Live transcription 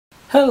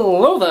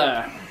Hello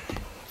there!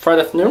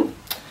 Friday afternoon.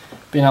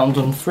 Been out and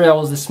done 3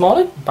 hours this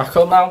morning. Back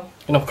home now.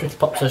 Gonna quickly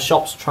pop to the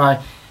shops,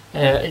 try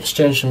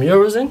exchange some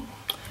euros in.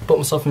 Book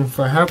myself in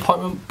for a hair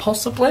appointment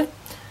possibly.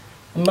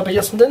 And maybe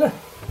get some dinner.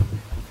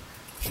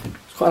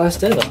 It's quite a nice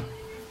day though.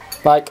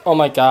 Like, oh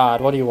my god,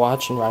 what are you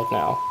watching right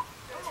now?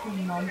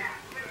 Teen Mom.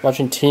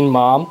 Watching Teen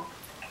Mom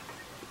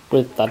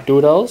with the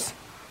doodles.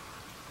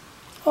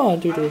 Oh,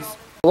 doodles.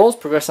 I was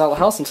progressing out of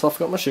the house until I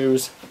forgot my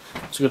shoes.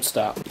 It's a good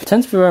start. I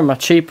tend to be wearing my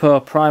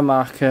cheaper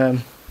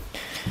Primark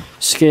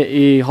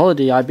skatey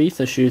holiday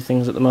Ibiza shoe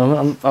things at the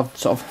moment. I've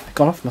sort of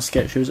gone off my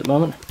skate shoes at the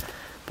moment.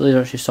 But these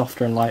are actually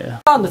softer and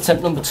lighter. And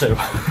attempt number 2.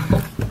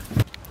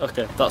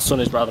 Okay, that sun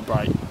is rather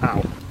bright.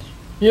 Ow.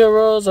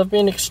 Euros have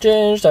been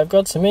exchanged. I've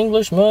got some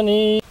English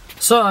money.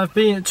 So I've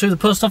been to the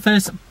post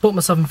office, booked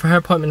myself in for a hair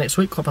appointment next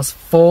week,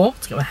 4:15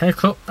 to get my hair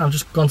cut. I've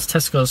just gone to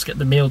Tesco's to get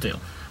the meal deal.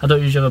 I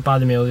don't usually ever buy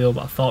the meal deal,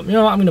 but I thought, you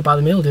know what, I'm going to buy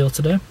the meal deal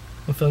today.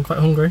 I'm feeling quite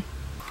hungry.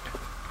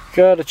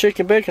 Got a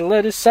chicken bacon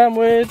lettuce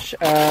sandwich,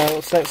 and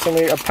what's next on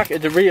me? A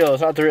packet of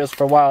Doritos. Not Doritos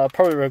for a while. I'll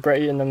probably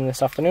regret eating them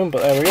this afternoon,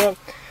 but there we go.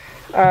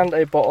 And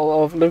a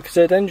bottle of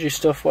Lucozade Energy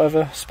stuff,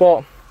 whatever,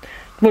 sport.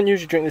 Wouldn't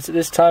usually drink this at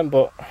this time,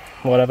 but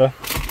whatever.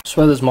 I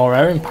swear there's more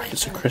air in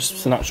packets of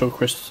crisps than actual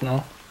crisps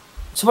now.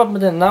 So I've had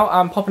my dinner now.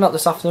 I'm popping out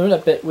this afternoon a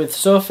bit with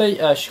Sophie.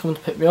 She's coming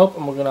to pick me up,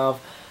 and we're going to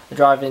have a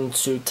drive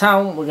into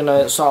town. We're going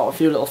to sort out a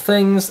few little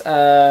things.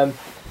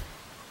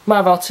 Might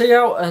have our tea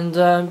out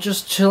and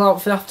just chill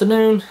out for the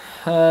afternoon.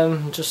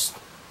 Just,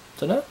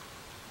 don't know.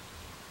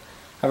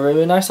 Have a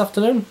really nice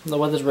afternoon. The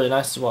weather's really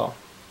nice as well.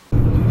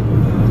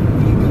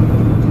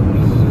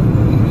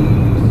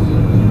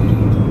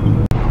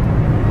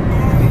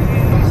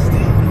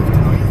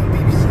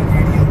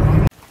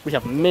 We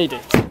have made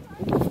it.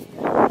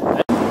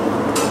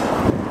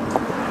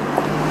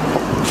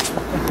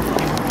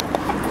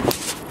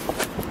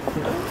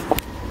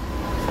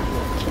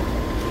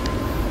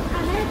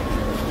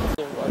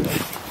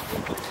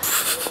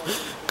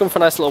 Come for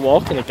a nice little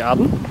walk in the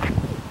garden.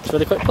 It's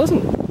really quite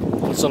pleasant.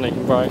 And sunny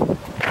and bright.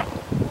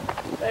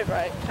 Very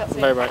bright. Can't see.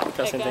 Very bright.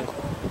 Can't see anything.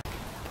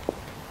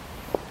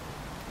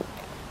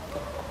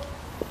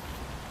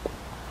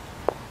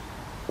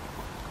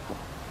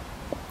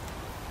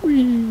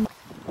 Whee.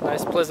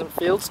 Nice pleasant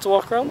fields to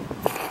walk around.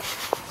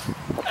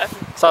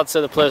 It's hard to say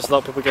the place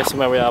without people guessing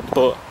where we are,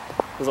 but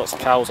there's lots of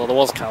cows, or there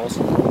was cows.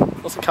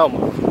 Lots of cow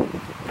milk.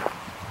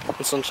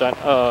 And sunshine.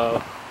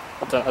 Oh.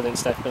 I didn't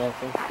step in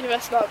anything. You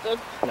must not have done.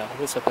 No, I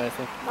didn't step in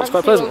anything. It's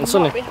quite pleasant and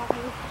sunny. No.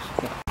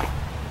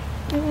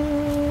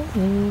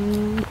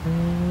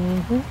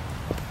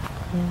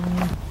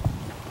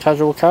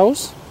 Casual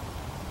cows.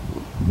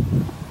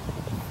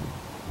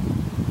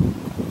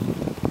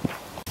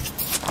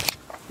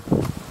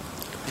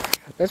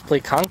 Let's play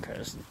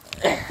conkers.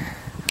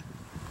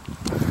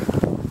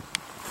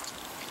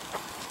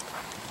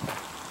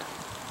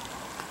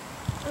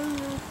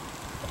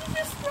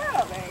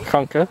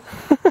 Conker.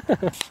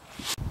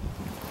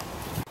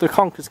 The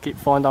conkers keep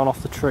falling down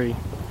off the tree.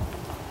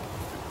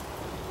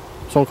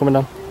 Someone coming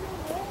down.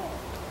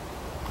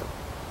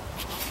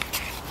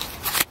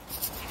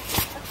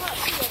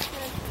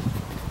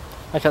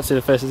 I can't see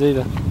the faces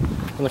either.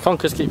 And the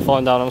conkers keep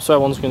falling down. I swear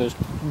one's going to just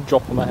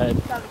drop on my head.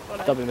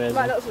 That'd be amazing.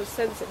 Might not have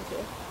sense into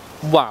you.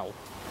 Wow.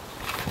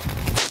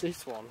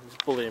 This one is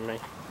bullying me.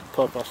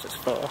 Post off this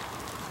photo.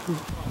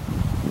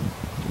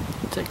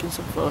 Taking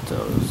some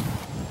photos.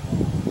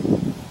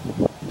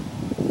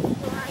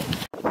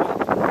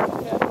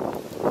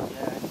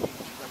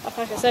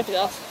 I can save you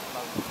that.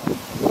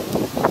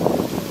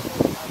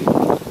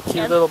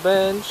 Cute little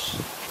bench.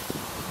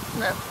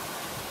 No.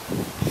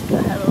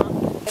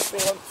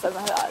 Everyone's and I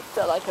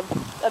don't like him.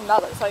 And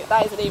that looks like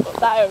that is an evil.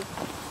 That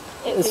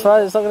it's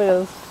fine, it's not gonna get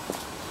us.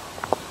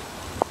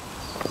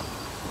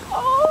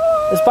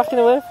 Oh. It's backing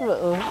away from it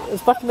though.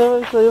 It's backing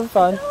away from it, I'm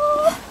fine.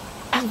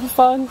 It'll be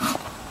fine.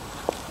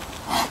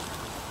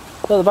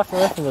 No, they're backing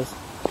away from us.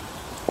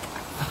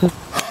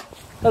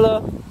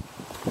 Hello.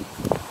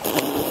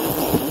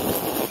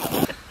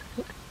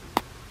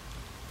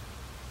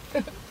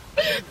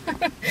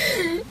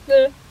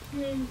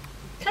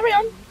 Carry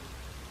on.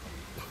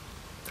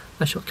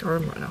 I shall carry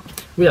on right now.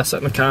 We are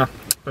set in the car.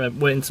 We're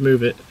waiting to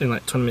move it in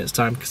like 20 minutes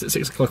time because at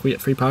 6 o'clock we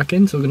get free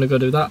parking, so we're going to go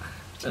do that.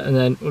 And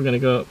then we're going to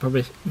go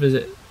probably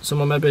visit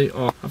someone maybe,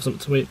 or have something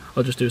to eat,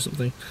 or just do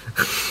something.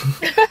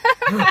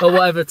 Or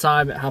whatever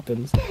time it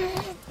happens.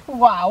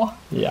 Wow.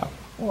 Yeah.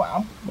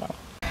 Wow. Wow.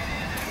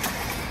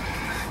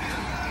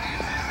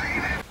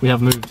 We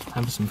have moved.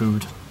 Time for some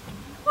food.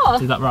 Oh,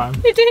 did that rhyme?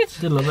 You did.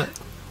 Did love it.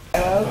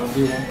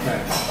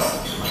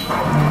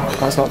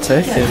 That's not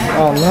taking.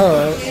 Oh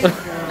no.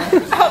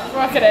 Oh,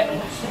 look at it.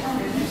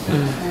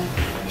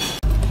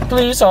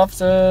 Police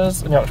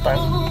officers. No, it's fine.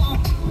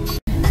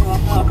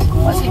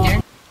 What's he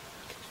doing?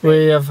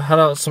 We have had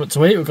out something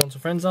to eat. We've gone to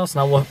a friend's house.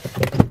 Now we're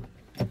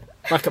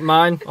back at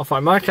mine. I'll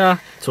find my car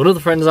to another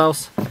friend's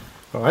house.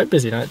 Alright,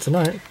 busy night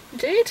tonight.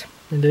 Indeed.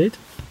 Indeed.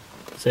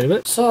 See you in a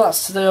bit. So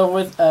that's today over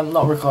with.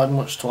 Not recording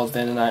much towards the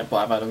end of the night, but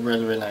I've had a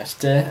really nice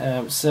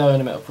day. So in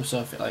the middle of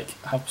Sophie at like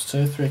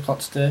 2:30, 3 o'clock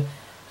today.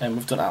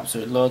 We've done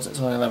absolutely loads. It's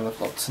only 11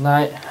 o'clock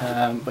tonight.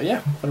 But yeah,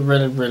 had a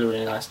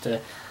really nice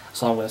day.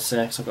 That's all I'm going to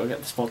say, because I've got to get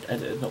this vlog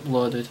edited and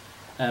uploaded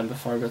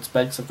before I go to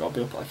bed, because I've got to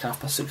be up at like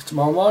 6:30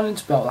 tomorrow morning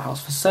to be out of the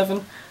house for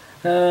 7.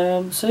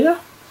 So yeah,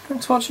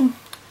 thanks for watching.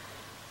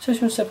 Stay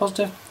tuned, stay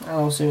positive, and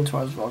I'll see you in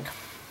tomorrow's vlog.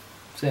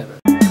 See you in a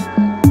bit.